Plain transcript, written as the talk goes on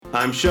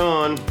I'm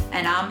Sean.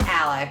 And I'm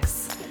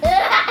Alex.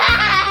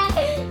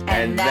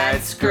 And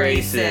that's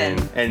Grayson.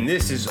 And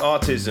this is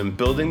Autism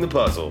Building the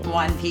Puzzle.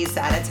 One piece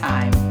at a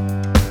time.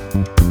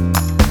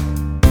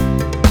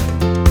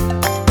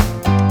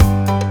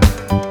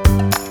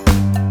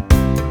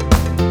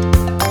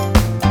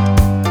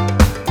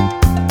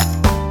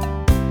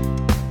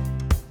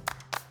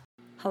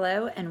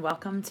 Hello and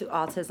welcome to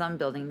Autism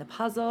Building the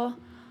Puzzle.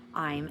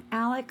 I'm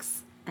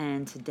Alex,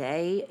 and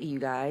today you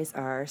guys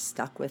are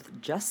stuck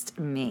with just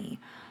me.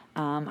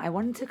 I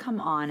wanted to come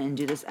on and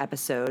do this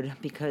episode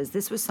because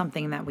this was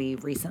something that we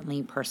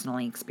recently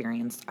personally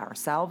experienced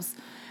ourselves,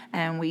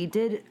 and we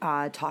did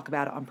talk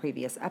about it on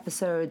previous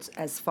episodes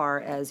as far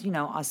as,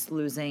 us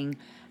losing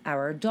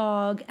our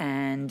dog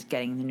and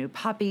getting the new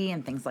puppy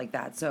and things like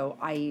that. So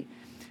I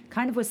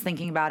kind of was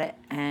thinking about it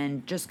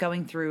and just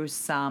going through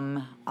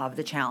some of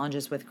the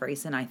challenges with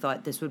Grayson. I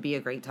thought this would be a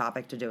great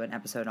topic to do an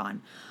episode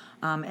on.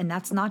 And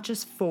that's not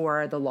just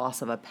for the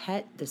loss of a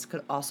pet. This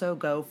could also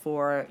go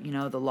for,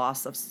 the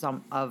loss of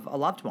a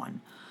loved one.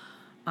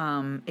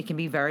 It can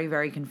be very,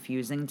 very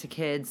confusing to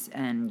kids,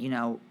 and,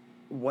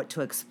 what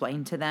to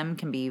explain to them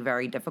can be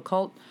very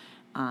difficult.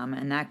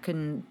 And that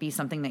can be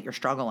something that you're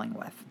struggling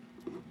with.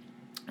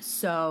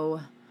 So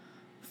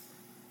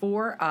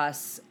for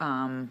us,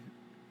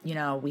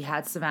 we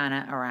had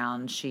Savannah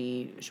around.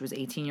 She was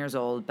 18 years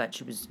old, but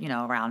she was,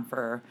 around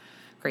for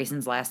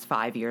Grayson's last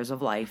 5 years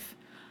of life.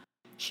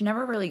 She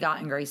never really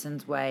got in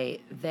Grayson's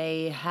way.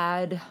 They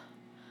had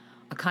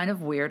a kind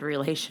of weird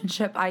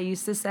relationship, I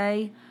used to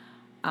say.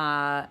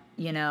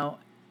 Savannah,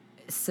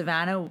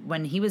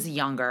 when he was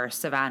younger,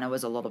 Savannah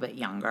was a little bit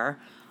younger.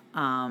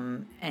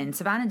 And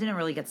Savannah didn't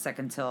really get sick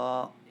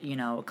until,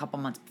 a couple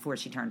months before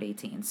she turned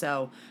 18.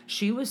 So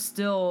she was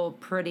still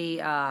pretty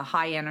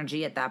high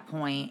energy at that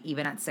point,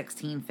 even at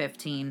 16,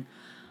 15.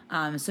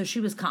 So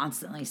she was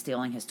constantly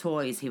stealing his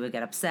toys. He would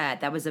get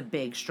upset. That was a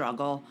big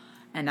struggle,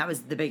 and that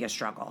was the biggest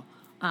struggle.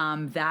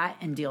 That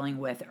and dealing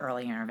with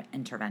early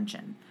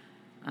intervention.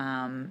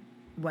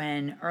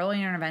 When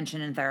early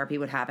intervention and therapy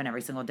would happen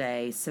every single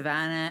day,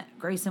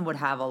 Grayson would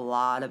have a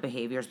lot of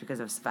behaviors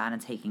because of Savannah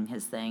taking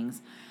his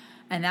things.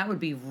 And that would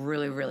be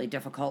really, really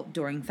difficult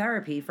during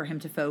therapy for him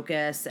to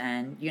focus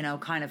and,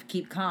 kind of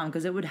keep calm,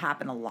 because it would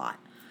happen a lot.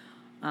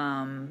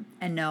 And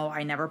no,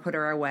 I never put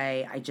her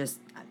away.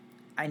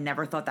 I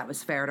never thought that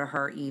was fair to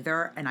her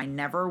either. And I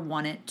never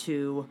wanted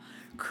to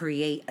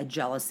create a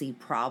jealousy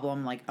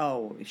problem like,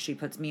 oh, if she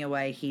puts me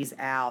away, he's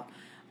out.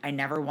 I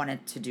never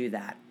wanted to do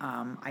that.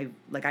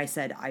 Like I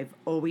said, I've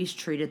always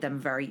treated them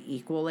very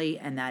equally,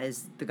 and that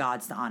is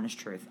the honest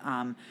truth.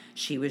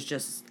 She was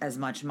just as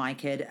much my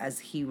kid as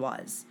he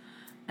was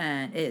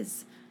and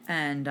is.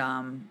 And,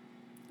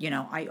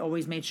 I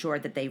always made sure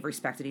that they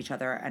respected each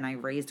other, and I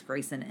raised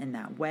Grayson in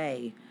that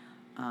way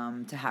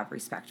to have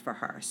respect for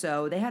her.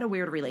 So they had a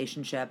weird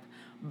relationship,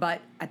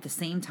 but at the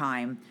same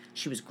time,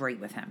 she was great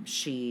with him.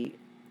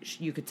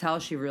 You could tell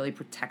she really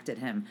protected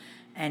him.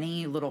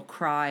 Any little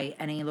cry,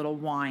 any little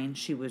whine,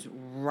 she was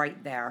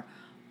right there,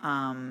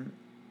 and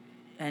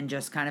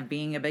just kind of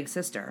being a big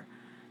sister.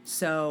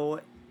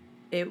 So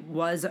it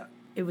was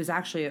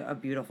actually a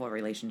beautiful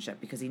relationship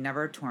because he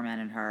never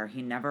tormented her.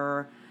 He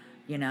never,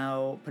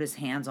 put his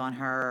hands on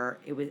her.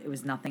 It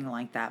was nothing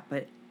like that.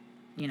 But,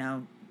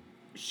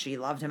 she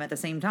loved him at the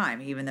same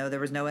time, even though there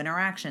was no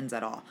interactions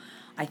at all.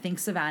 I think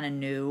Savannah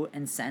knew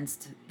and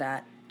sensed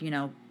that,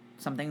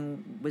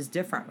 something was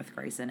different with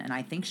Grayson. And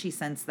I think she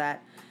sensed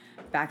that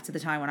back to the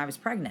time when I was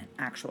pregnant,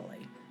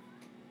 actually.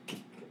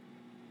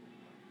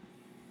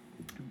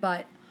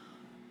 But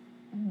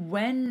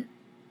when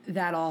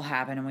that all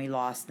happened and we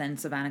lost, then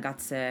Savannah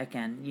got sick,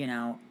 and,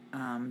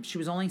 she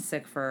was only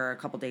sick for a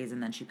couple days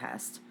and then she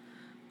passed.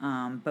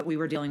 But we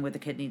were dealing with the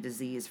kidney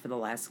disease for the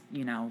last,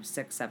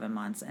 6-7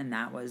 months. And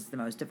that was the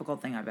most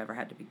difficult thing I've ever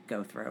had to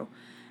go through.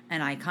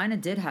 And I kind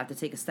of did have to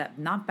take a step,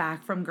 not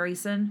back from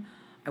Grayson.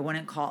 I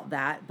wouldn't call it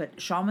that, but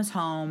Sean was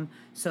home.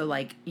 So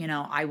I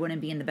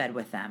wouldn't be in the bed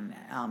with them,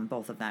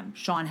 both of them.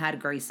 Sean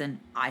had Grayson,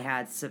 I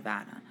had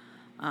Savannah.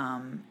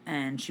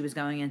 And she was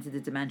going into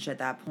the dementia at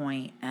that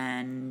point,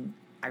 and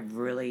I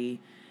really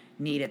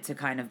needed to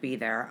kind of be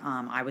there.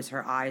 I was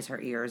her eyes,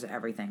 her ears,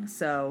 everything.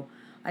 So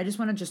I just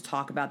want to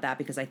talk about that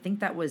because I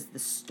think that was the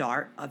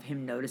start of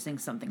him noticing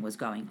something was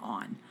going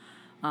on.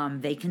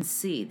 They can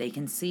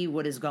see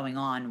what is going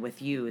on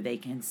with you. They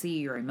can see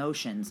your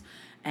emotions.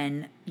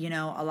 And,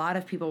 a lot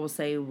of people will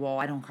say, well,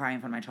 I don't cry in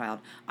front of my child.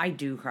 I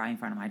do cry in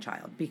front of my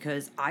child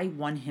because I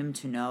want him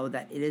to know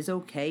that it is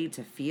okay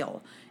to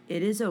feel.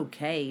 It is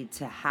okay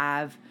to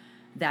have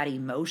that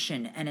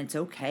emotion, and it's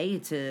okay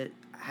to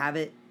have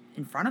it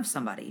in front of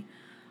somebody.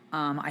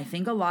 I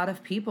think a lot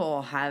of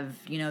people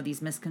have,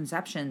 these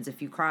misconceptions.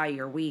 If you cry,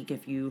 you're weak.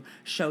 If you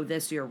show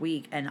this, you're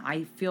weak. And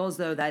I feel as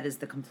though that is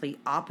the complete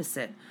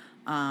opposite.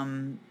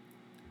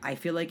 I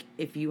feel like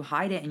if you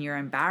hide it and you're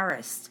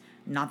embarrassed,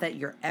 not that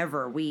you're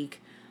ever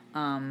weak,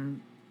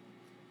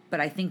 but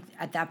I think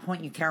at that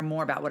point you care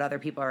more about what other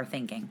people are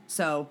thinking.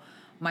 So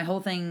my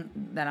whole thing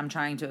that I'm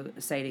trying to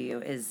say to you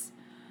is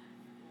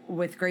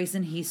with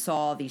Grayson, he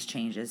saw these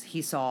changes.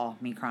 He saw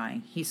me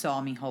crying. He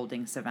saw me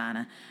holding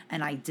Savannah.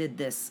 And I did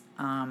this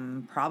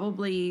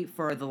probably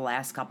for the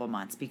last couple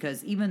months,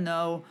 because even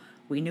though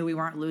we knew we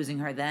weren't losing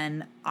her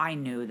then, I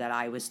knew that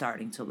I was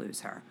starting to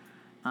lose her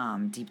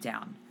deep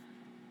down.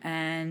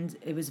 And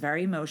it was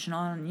very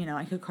emotional. And,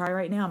 I could cry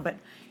right now. But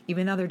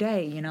even the other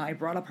day, I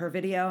brought up her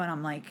video and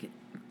I'm like,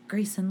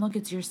 Grayson, look,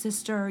 it's your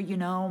sister.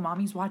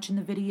 Mommy's watching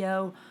the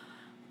video.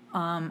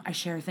 I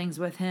share things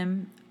with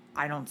him.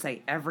 I don't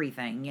say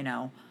everything,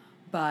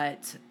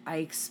 but I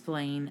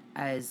explain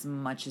as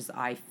much as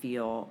I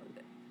feel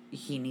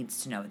he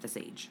needs to know at this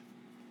age.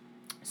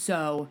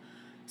 So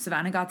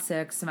Savannah got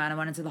sick. Savannah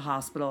went into the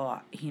hospital.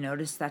 He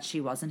noticed that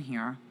she wasn't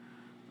here.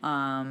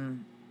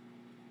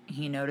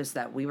 He noticed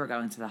that we were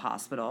going to the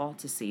hospital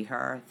to see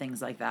her,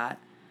 things like that.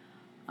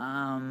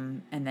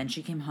 And then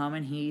she came home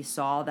and he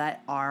saw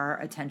that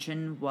our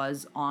attention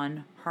was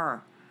on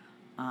her.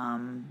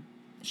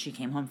 She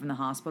came home from the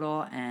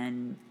hospital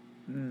and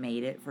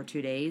made it for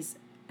 2 days,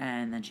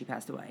 and then she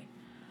passed away.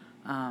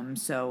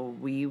 So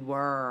we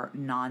were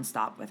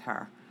nonstop with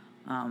her.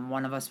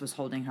 One of us was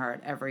holding her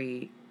at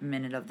every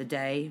minute of the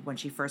day. When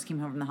she first came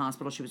home from the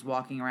hospital, she was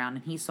walking around,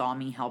 and he saw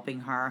me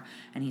helping her,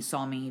 and he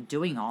saw me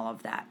doing all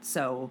of that.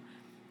 So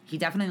he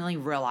definitely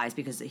realized,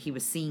 because he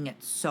was seeing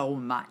it so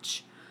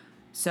much.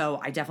 So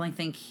I definitely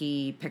think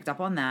he picked up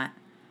on that.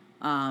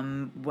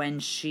 When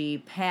she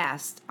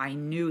passed, I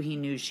knew he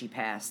knew she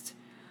passed.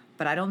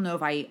 But I don't know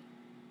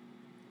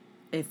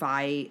if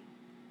I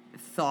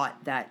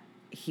thought that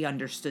he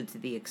understood to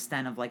the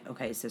extent of like,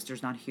 okay,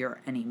 sister's not here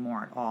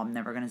anymore at all. I'm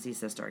never going to see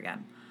sister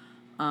again.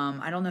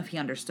 I don't know if he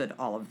understood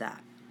all of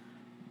that.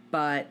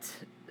 But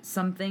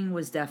something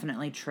was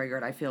definitely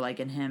triggered, I feel like,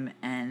 in him.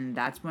 And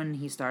that's when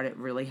he started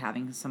really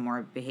having some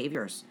more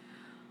behaviors.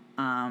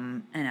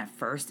 And at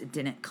first it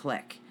didn't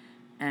click.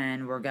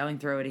 And we're going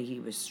through it. He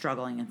was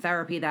struggling in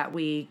therapy that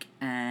week.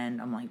 And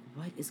I'm like,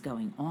 what is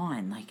going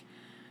on? Like,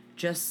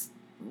 just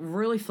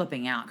really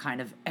flipping out kind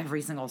of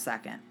every single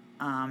second.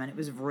 And it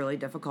was really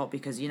difficult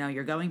because,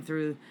 you're going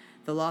through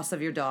the loss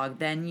of your dog.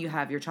 Then you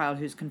have your child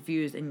who's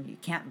confused and you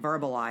can't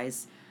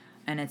verbalize.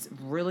 And it's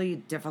really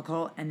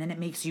difficult. And then it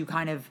makes you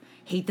kind of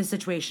hate the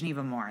situation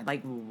even more.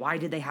 Like, why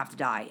did they have to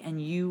die?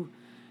 And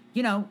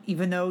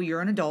even though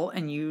you're an adult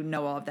and you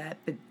know all of that,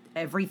 but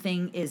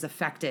everything is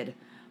affected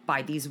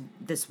by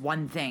this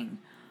one thing.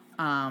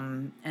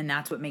 And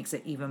that's what makes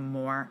it even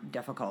more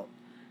difficult.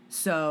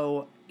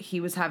 So he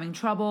was having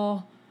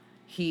trouble.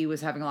 He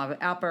was having a lot of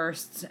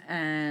outbursts.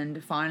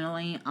 And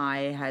finally, I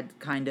had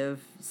kind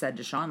of said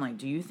to Sean, like,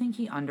 do you think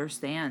he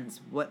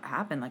understands what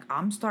happened? Like,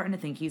 I'm starting to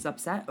think he's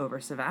upset over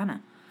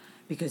Savannah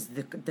because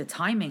the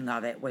timing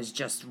of it was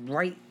just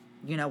right,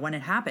 when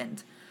it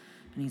happened.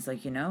 And he's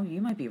like, you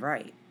might be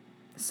right.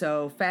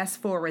 So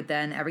fast forward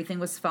then, everything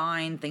was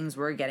fine. Things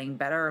were getting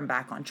better and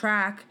back on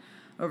track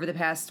over the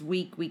past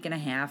week and a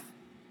half.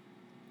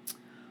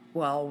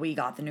 Well, we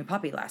got the new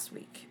puppy last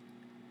week.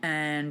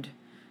 And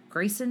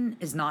Grayson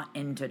is not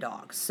into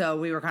dogs. So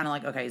we were kind of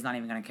like, okay, he's not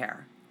even going to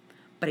care.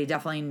 But he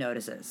definitely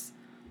notices.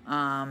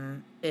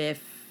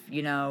 If,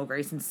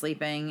 Grayson's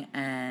sleeping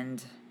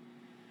and,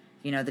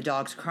 the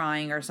dog's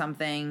crying or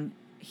something,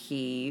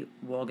 he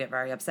will get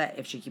very upset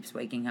if she keeps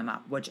waking him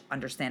up, which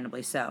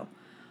understandably so.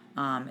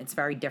 It's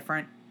very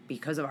different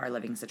because of our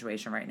living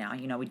situation right now.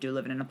 We do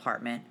live in an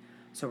apartment,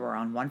 so we're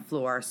on one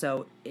floor.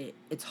 So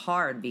it's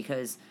hard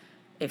because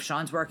if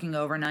Sean's working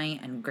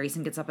overnight and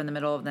Grayson gets up in the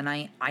middle of the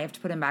night, I have to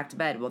put him back to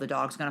bed. Well, the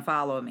dog's going to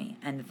follow me.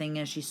 And the thing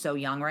is, she's so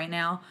young right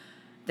now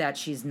that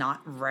she's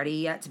not ready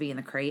yet to be in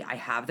the crate. I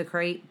have the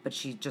crate, but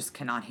she just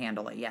cannot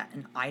handle it yet.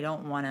 And I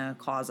don't want to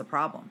cause a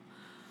problem.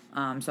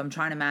 So I'm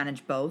trying to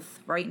manage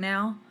both right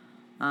now.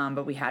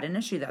 But we had an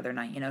issue the other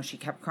night. She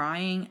kept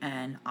crying,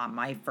 and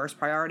my first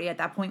priority at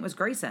that point was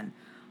Grayson.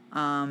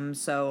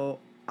 So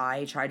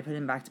I tried to put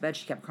him back to bed.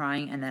 She kept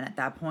crying, and then at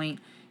that point,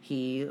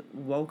 he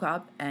woke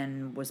up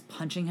and was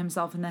punching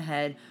himself in the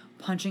head,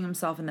 punching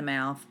himself in the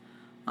mouth.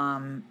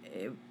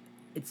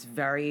 It's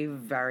very,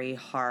 very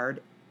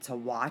hard to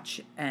watch,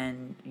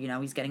 and,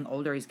 he's getting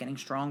older, he's getting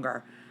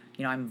stronger.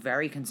 I'm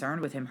very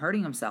concerned with him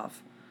hurting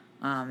himself.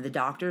 The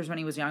doctors, when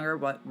he was younger,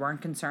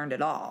 weren't concerned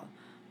at all.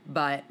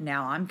 But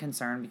now I'm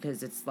concerned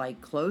because it's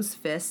like closed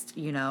fist,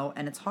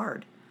 and it's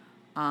hard.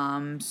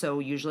 So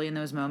usually in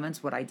those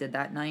moments, what I did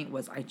that night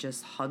was I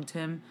just hugged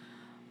him.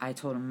 I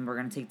told him we're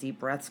going to take deep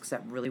breaths because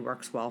that really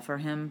works well for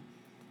him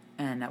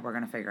and that we're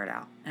going to figure it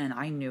out. And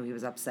I knew he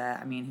was upset.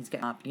 I mean, he's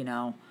getting up,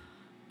 And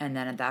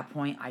then at that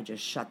point, I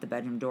just shut the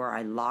bedroom door.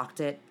 I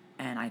locked it,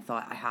 and I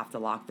thought, I have to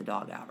lock the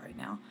dog out right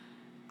now.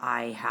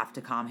 I have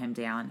to calm him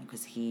down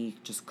because he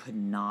just could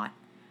not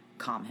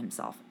calm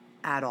himself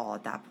at all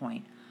at that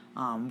point.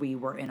 We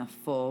were in a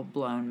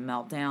full-blown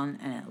meltdown,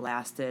 and it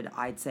lasted,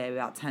 I'd say,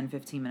 about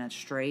 10-15 minutes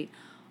straight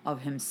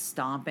of him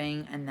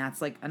stomping, and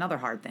that's like another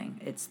hard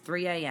thing. It's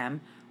 3 a.m.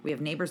 We have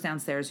neighbors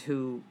downstairs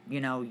who,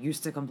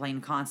 used to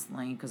complain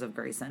constantly because of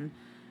Grayson,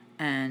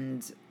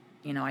 and,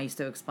 I used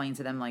to explain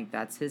to them, like,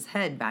 that's his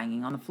head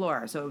banging on the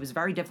floor, so it was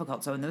very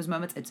difficult. So in those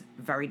moments, it's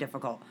very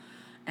difficult,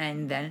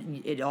 And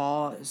then it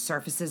all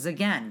surfaces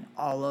again.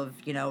 All of,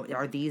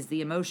 are these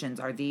the emotions?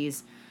 Are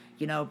these,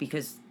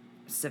 because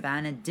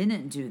Savannah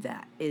didn't do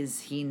that.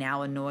 Is he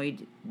now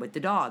annoyed with the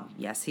dog?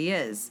 Yes, he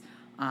is.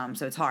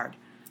 So it's hard.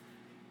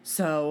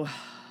 So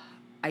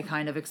I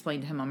kind of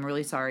explained to him, I'm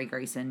really sorry,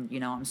 Grayson.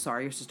 I'm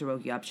sorry your sister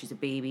woke you up. She's a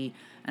baby.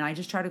 And I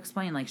just try to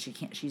explain, like,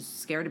 she's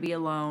scared to be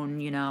alone,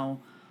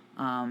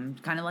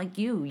 kind of like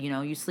you.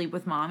 You sleep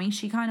with mommy.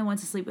 She kind of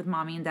wants to sleep with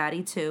mommy and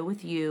daddy too,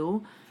 with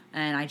you.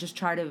 And I just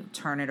try to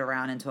turn it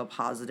around into a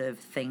positive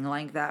thing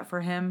like that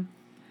for him.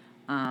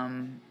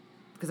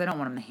 Because I don't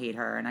want him to hate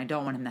her and I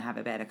don't want him to have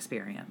a bad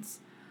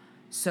experience.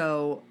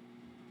 So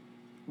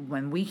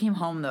when we came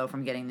home, though,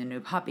 from getting the new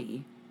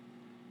puppy,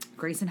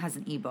 Grayson has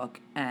an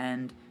ebook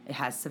and it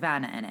has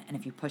Savannah in it. And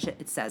if you push it,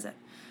 it says it.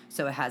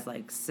 So it has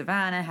like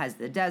Savannah, it has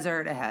the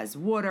desert, it has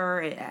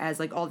water, it has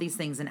like all these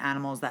things and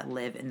animals that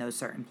live in those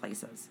certain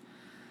places.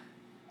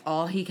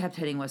 All he kept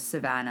hitting was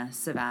Savannah,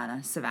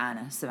 Savannah,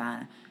 Savannah,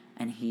 Savannah.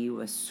 And he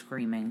was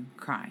screaming,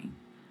 crying.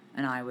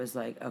 And I was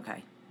like,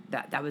 okay,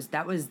 that was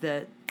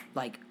the,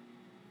 like,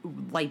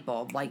 light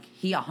bulb. Like,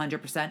 he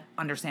 100%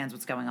 understands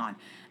what's going on.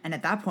 And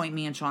at that point,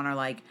 me and Sean are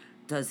like,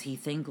 does he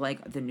think,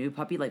 like, the new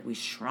puppy, like, we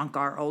shrunk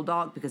our old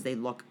dog? Because they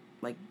look,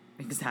 like,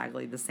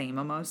 exactly the same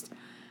almost.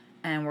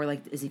 And we're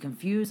like, is he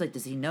confused? Like,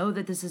 does he know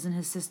that this isn't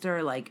his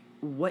sister? Like,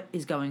 what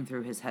is going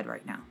through his head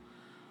right now?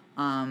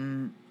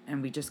 And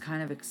we just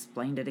kind of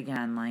explained it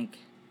again, like,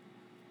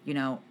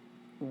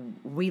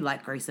 we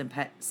let Grayson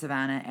pet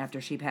Savannah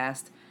after she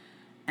passed,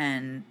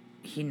 and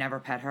he never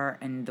pet her,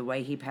 and the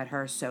way he pet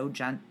her, so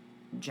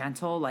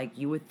gentle, like,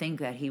 you would think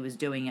that he was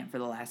doing it for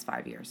the last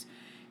 5 years.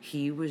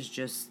 He was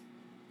just,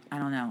 I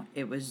don't know,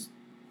 it was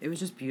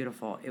just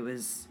beautiful. It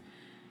was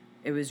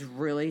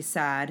really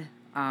sad,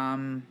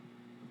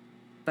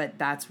 but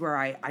that's where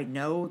I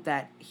know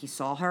that he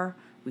saw her.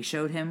 We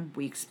showed him,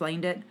 we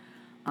explained it,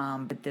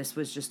 but this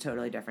was just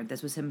totally different.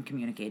 This was him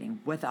communicating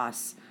with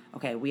us.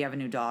 Okay, we have a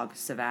new dog,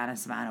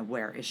 Savannah,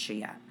 where is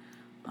she at?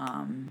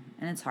 And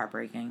it's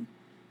heartbreaking,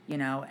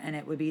 and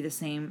it would be the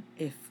same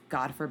if,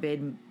 God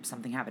forbid,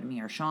 something happened to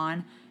me or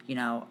Sean.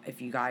 If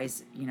you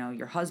guys,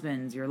 your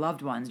husbands, your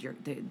loved ones,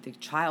 the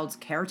child's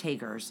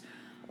caretakers,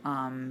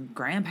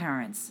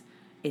 grandparents,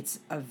 it's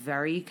a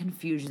very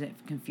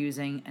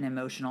confusing and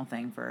emotional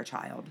thing for a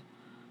child.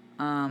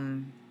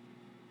 And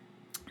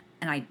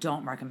I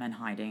don't recommend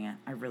hiding it.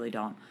 I really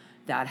don't.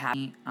 That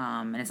happened,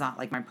 and it's not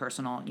like my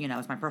personal,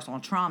 it's my personal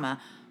trauma,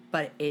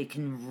 but it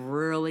can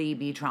really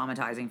be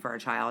traumatizing for a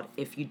child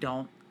if you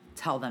don't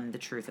tell them the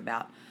truth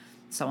about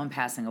someone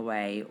passing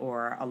away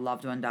or a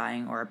loved one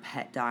dying or a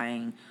pet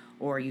dying,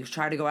 or you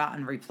try to go out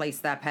and replace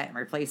that pet and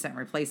replace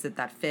it,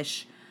 that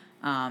fish,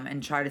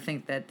 and try to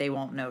think that they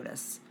won't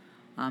notice.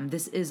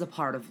 This is a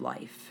part of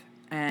life.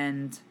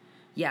 And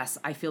yes,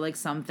 I feel like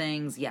some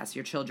things, yes,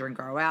 your children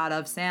grow out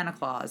of, Santa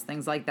Claus,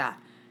 things like that.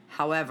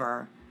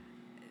 However,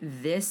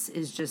 this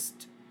is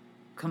just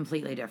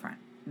completely different.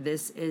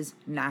 This is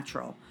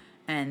natural,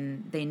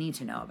 and they need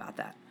to know about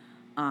that.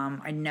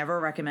 I never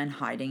recommend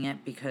hiding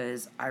it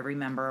because I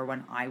remember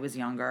when I was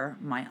younger,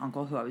 my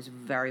uncle, who I was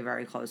very,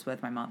 very close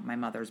with, my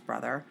mother's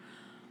brother,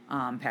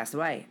 passed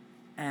away.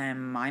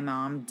 And my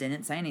mom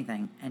didn't say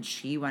anything. And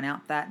she went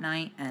out that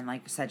night and,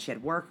 like, said she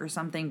had work or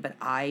something. But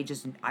I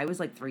was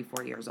like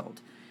 3-4 years old.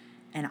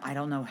 And I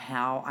don't know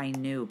how I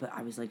knew, but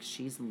I was like,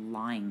 she's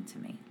lying to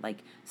me.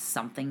 Like,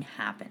 something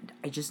happened.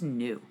 I just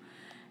knew.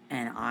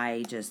 And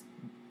I just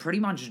pretty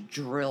much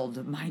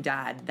drilled my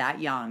dad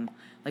that young.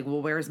 Like,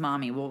 well, where's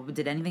mommy? Well,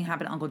 did anything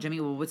happen to Uncle Jimmy?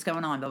 Well, what's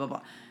going on? Blah, blah,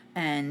 blah.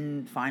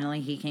 And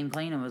finally he came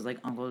clean and was like,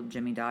 Uncle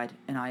Jimmy died.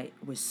 And I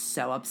was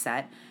so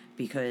upset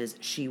because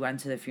she went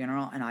to the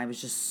funeral and I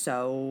was just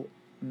so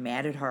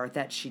mad at her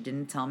that she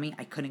didn't tell me.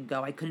 I couldn't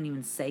go. I couldn't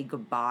even say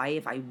goodbye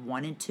if I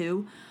wanted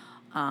to.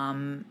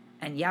 And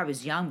yeah, I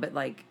was young, but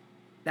like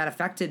that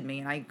affected me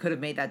and I could have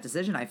made that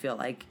decision. I feel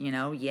like,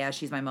 yeah,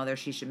 she's my mother.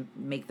 She should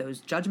make those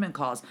judgment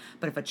calls.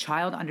 But if a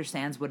child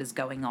understands what is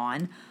going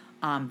on,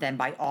 then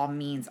by all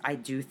means, I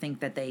do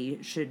think that they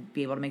should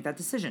be able to make that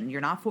decision.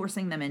 You're not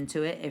forcing them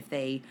into it. If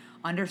they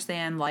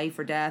understand life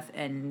or death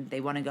and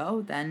they want to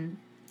go, then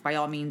by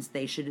all means,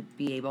 they should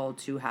be able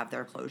to have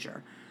their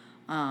closure.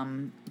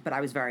 But I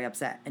was very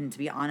upset. And to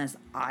be honest,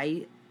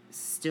 I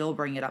still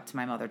bring it up to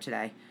my mother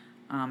today.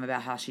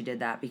 About how she did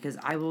that because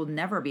I will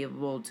never be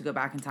able to go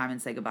back in time and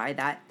say goodbye.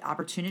 That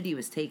opportunity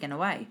was taken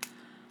away.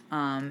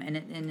 And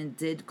it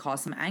did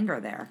cause some anger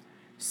there.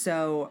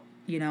 So,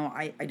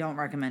 I don't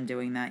recommend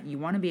doing that. You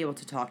want to be able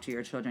to talk to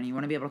your children. You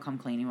want to be able to come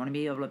clean. You want to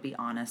be able to be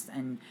honest.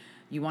 And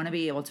you want to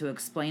be able to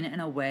explain it in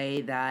a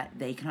way that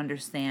they can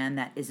understand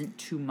that isn't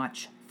too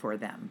much for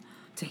them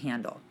to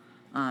handle.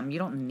 You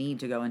don't need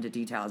to go into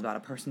details about a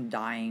person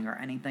dying or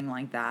anything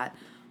like that.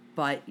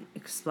 But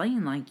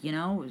explain, like,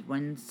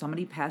 when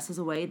somebody passes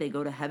away, they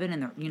go to heaven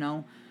and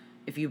they're,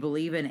 if you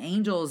believe in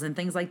angels and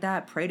things like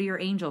that, pray to your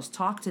angels,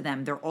 talk to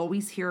them. They're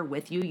always here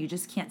with you. You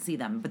just can't see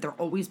them, but they're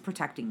always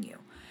protecting you.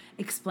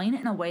 Explain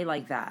it in a way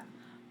like that.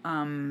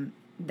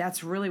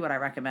 That's really what I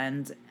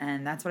recommend.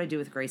 And that's what I do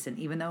with Grayson.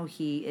 Even though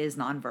he is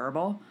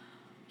nonverbal,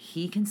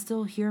 he can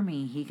still hear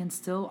me. He can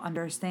still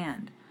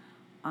understand.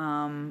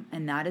 And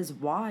that is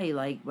why,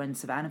 like, when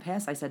Savannah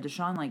passed, I said to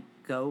Sean, like,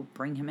 go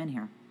bring him in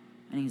here.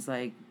 And he's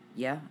like,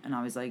 yeah. And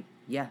I was like,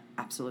 yeah,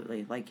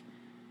 absolutely. Like,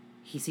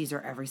 he sees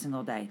her every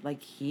single day.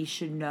 Like, he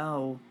should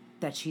know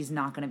that she's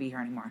not going to be here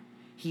anymore.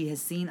 He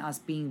has seen us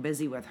being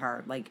busy with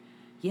her. Like,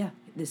 yeah,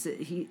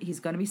 he's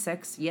going to be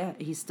 6. Yeah,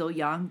 he's still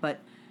young, but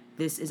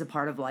this is a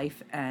part of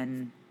life,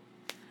 and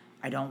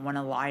I don't want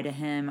to lie to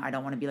him. I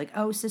don't want to be like,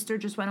 oh, sister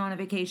just went on a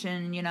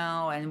vacation,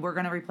 and we're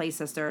going to replace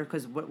sister,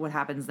 because what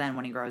happens then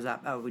when he grows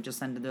up? Oh, we just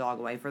send the dog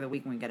away for the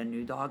week and we get a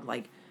new dog?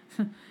 Like,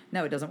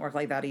 no, it doesn't work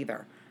like that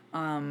either.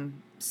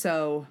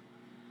 So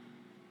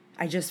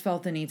I just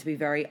felt the need to be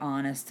very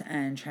honest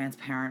and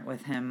transparent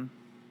with him.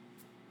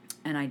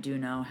 And I do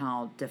know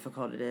how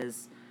difficult it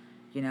is,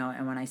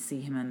 and when I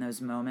see him in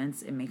those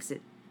moments, it makes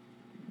it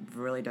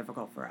really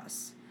difficult for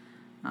us.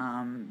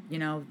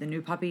 The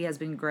new puppy has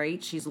been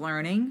great. She's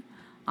learning.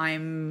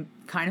 I'm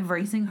kind of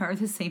raising her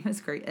the same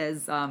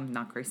as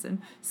not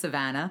Grayson,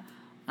 Savannah.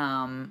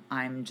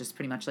 I'm just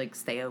pretty much like,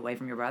 stay away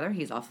from your brother.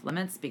 He's off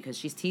limits because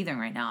she's teething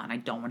right now, and I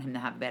don't want him to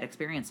have a bad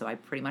experience. So I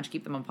pretty much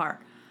keep them apart.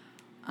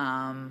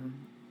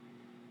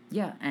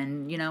 Yeah,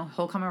 and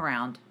he'll come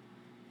around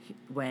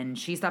when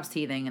she stops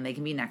teething, and they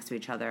can be next to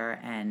each other,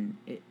 and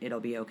it'll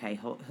be okay.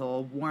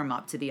 He'll warm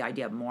up to the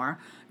idea more.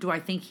 Do I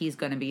think he's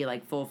going to be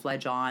like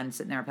full-fledged on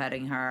sitting there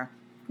petting her?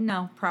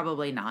 No,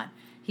 probably not.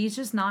 He's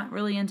just not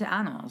really into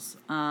animals.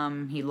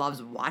 He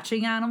loves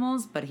watching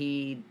animals, but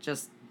he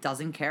just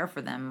doesn't care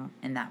for them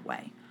in that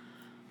way.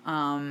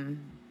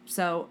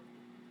 So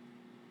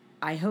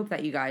I hope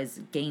that you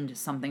guys gained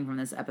something from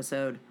this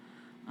episode.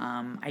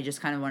 I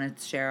just kind of wanted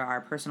to share our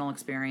personal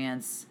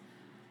experience,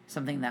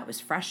 something that was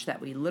fresh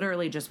that we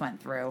literally just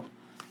went through,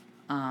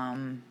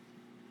 and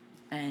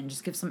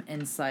just give some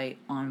insight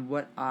on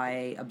what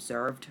I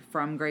observed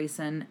from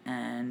Grayson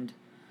and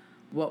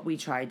what we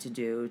tried to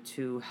do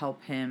to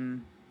help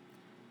him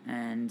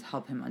and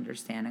help him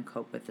understand and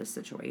cope with this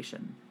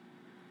situation.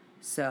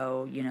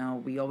 So,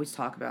 we always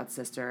talk about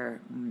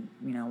sister,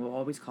 we'll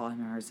always call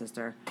him her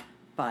sister,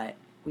 but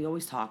we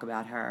always talk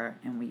about her,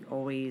 and we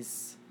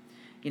always,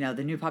 the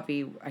new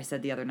puppy, I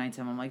said the other night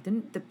to him, I'm like,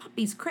 the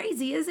puppy's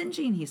crazy, isn't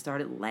she? And he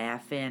started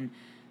laughing.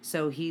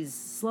 So he's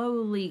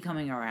slowly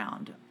coming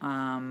around.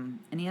 And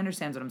he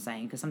understands what I'm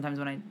saying, because sometimes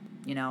when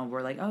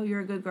we're like, oh,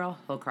 you're a good girl,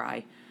 he'll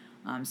cry.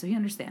 So he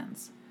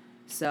understands.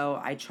 So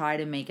I try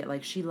to make it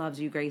like, she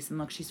loves you, Grayson.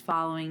 Look, she's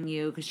following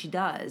you, because she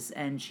does.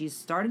 And she's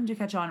starting to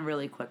catch on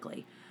really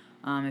quickly.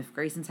 If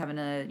Grayson's having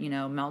a,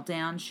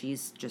 meltdown,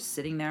 she's just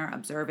sitting there,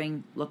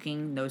 observing,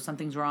 looking, knows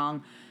something's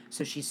wrong.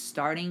 So she's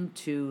starting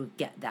to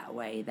get that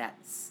way.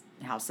 That's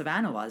how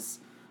Savannah was.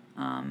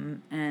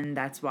 And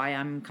that's why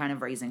I'm kind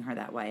of raising her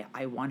that way.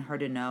 I want her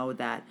to know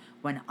that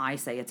when I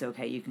say it's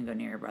okay, you can go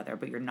near your brother,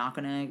 but you're not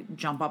going to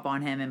jump up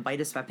on him and bite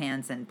his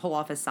sweatpants and pull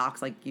off his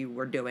socks like you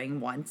were doing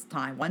one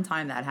time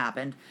that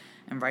happened.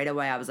 And right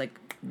away I was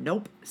like,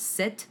 nope,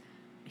 sit.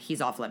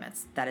 He's off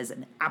limits. That is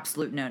an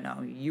absolute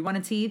no-no. You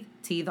want to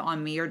teeth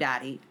on me or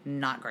daddy,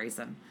 not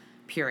Grayson.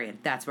 Period.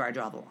 That's where I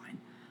draw the line.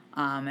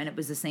 And it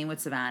was the same with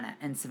Savannah.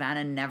 And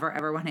Savannah never,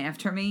 ever went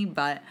after me,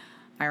 but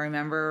I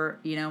remember,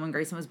 when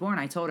Grayson was born,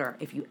 I told her,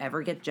 if you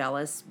ever get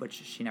jealous,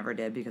 which she never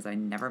did because I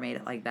never made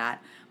it like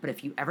that, but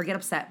if you ever get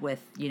upset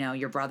with,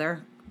 your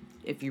brother,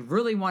 if you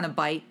really want to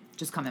bite,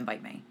 just come and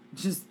bite me.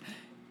 Just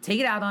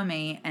take it out on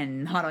me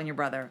and not on your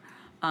brother.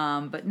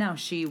 But no,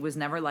 she was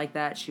never like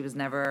that. She was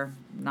never,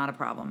 not a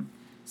problem.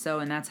 So,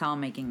 and that's how I'm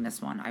making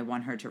this one. I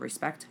want her to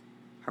respect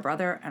her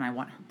brother, and I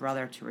want her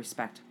brother to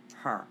respect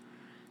her.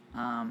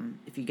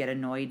 If you get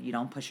annoyed, you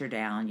don't push her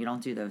down. You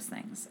don't do those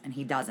things. And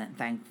he doesn't,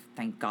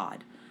 thank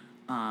God.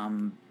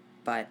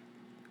 But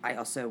I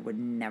also would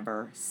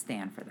never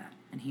stand for that.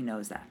 And he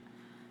knows that.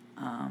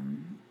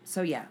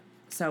 So yeah.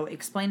 So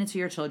explain it to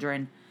your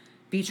children.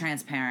 Be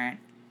transparent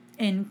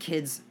in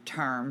kids'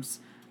 terms.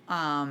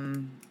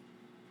 And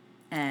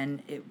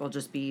it will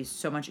just be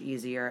so much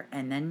easier.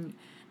 And then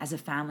as a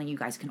family, you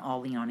guys can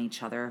all lean on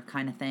each other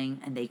kind of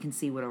thing, and they can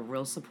see what a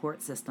real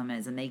support system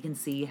is, and they can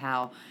see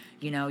how,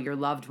 your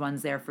loved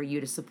one's there for you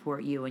to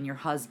support you, and your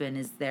husband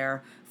is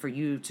there for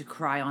you to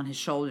cry on his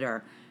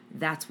shoulder.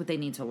 That's what they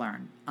need to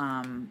learn,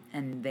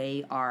 and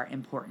they are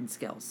important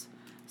skills.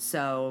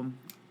 So I'm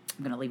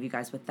going to leave you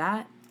guys with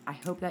that. I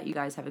hope that you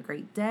guys have a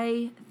great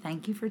day.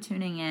 Thank you for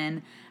tuning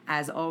in.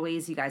 As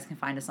always, you guys can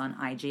find us on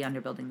IG under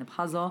Building the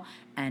Puzzle,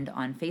 and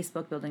on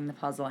Facebook, Building the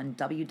Puzzle, and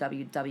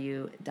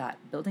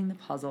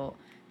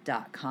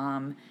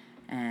www.buildingthepuzzle.com.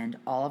 And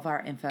all of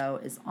our info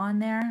is on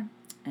there.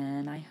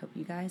 And I hope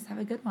you guys have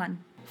a good one.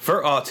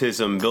 For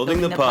Autism,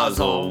 Building the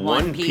Puzzle,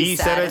 one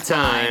piece at a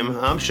time.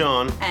 I'm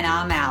Sean. And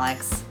I'm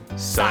Alex.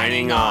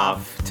 Signing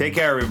off. Take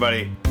care,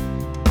 everybody.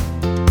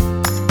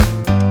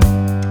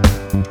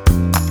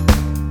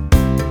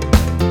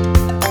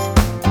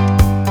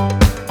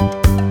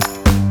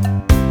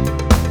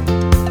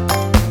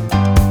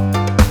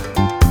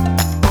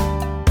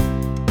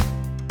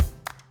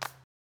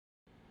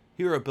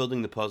 Here at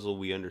Building the Puzzle,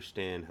 we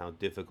understand how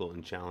difficult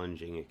and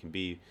challenging it can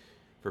be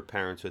for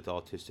parents with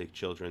autistic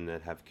children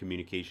that have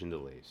communication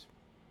delays.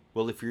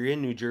 Well, if you're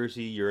in New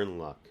Jersey, you're in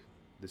luck.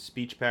 The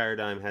Speech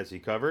Paradigm has you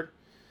covered.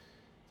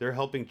 They're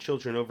helping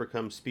children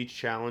overcome speech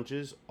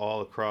challenges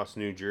all across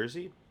New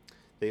Jersey.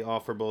 They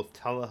offer both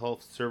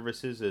telehealth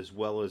services as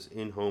well as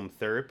in-home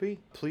therapy.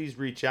 Please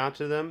reach out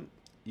to them.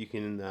 You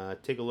can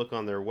take a look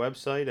on their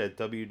website at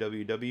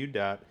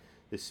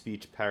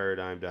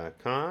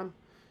www.thespeechparadigm.com.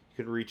 You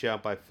can reach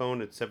out by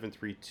phone at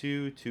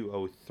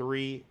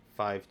 732-203-5268.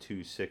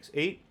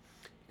 You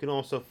can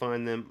also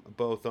find them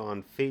both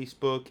on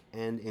Facebook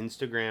and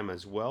Instagram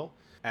as well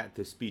at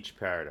The Speech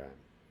Paradigm.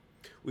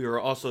 We are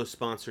also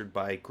sponsored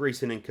by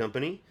Grayson &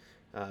 Company,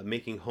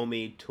 making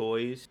homemade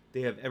toys.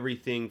 They have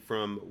everything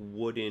from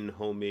wooden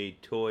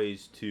homemade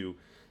toys to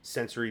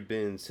sensory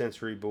bins,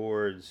 sensory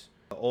boards,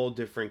 all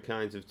different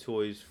kinds of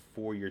toys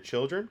for your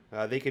children.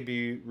 They can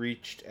be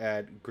reached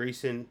at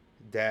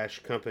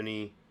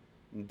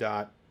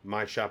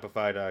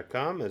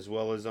grayson-company.myshopify.com, as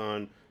well as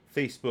on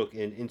Facebook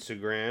and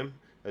Instagram,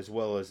 as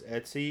well as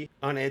Etsy.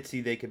 On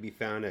Etsy, they can be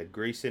found at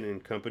Grayson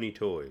 & Company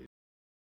Toys.